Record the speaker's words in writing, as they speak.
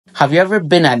Have you ever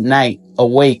been at night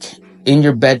awake in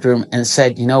your bedroom and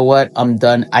said, you know what, I'm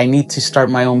done. I need to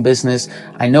start my own business.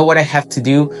 I know what I have to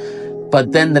do.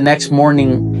 But then the next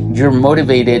morning you're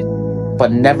motivated,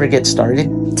 but never get started?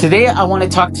 Today, I want to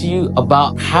talk to you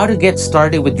about how to get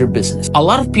started with your business. A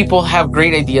lot of people have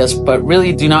great ideas, but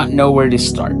really do not know where to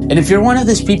start. And if you're one of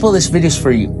these people, this video is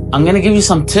for you. I'm going to give you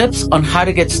some tips on how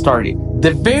to get started.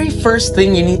 The very first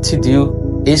thing you need to do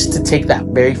is to take that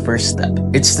very first step.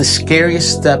 It's the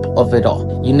scariest step of it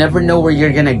all. You never know where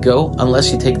you're gonna go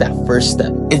unless you take that first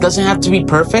step. It doesn't have to be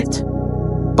perfect,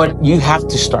 but you have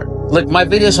to start. Look, my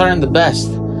videos aren't the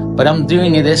best, but I'm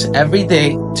doing this every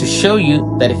day to show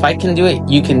you that if I can do it,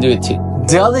 you can do it too.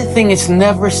 The other thing is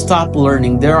never stop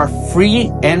learning. There are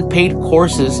free and paid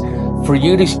courses for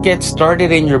you to get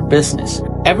started in your business.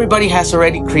 Everybody has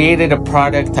already created a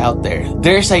product out there.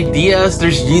 There's ideas,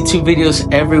 there's YouTube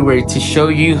videos everywhere to show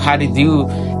you how to do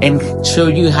and show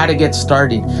you how to get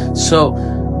started. So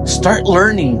start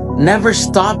learning, never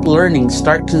stop learning.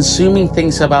 Start consuming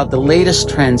things about the latest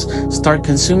trends. Start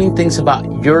consuming things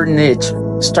about your niche.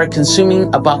 Start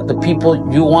consuming about the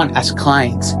people you want as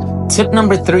clients. Tip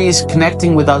number 3 is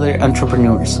connecting with other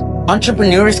entrepreneurs.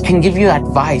 Entrepreneurs can give you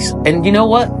advice, and you know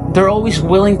what? They're always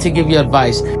willing to give you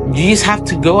advice. You just have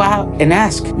to go out and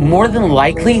ask. More than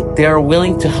likely, they are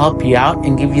willing to help you out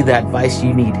and give you the advice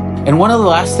you need. And one of the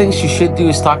last things you should do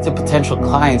is talk to potential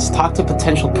clients, talk to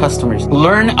potential customers.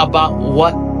 Learn about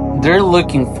what they're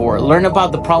looking for. Learn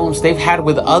about the problems they've had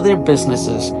with other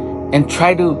businesses and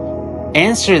try to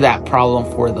answer that problem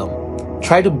for them.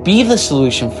 Try to be the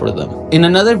solution for them. In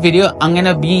another video, I'm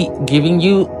gonna be giving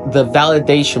you the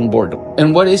validation board.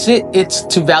 And what is it? It's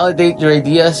to validate your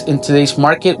ideas in today's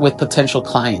market with potential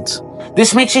clients.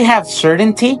 This makes you have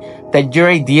certainty that your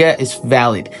idea is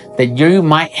valid, that you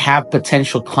might have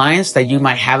potential clients, that you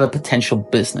might have a potential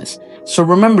business. So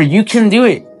remember, you can do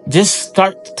it. Just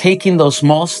start taking those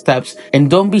small steps and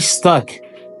don't be stuck.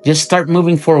 Just start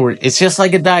moving forward. It's just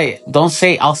like a diet. Don't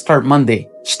say, I'll start Monday.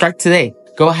 Start today.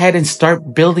 Go ahead and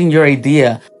start building your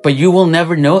idea, but you will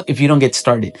never know if you don't get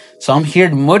started. So I'm here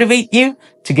to motivate you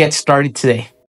to get started today.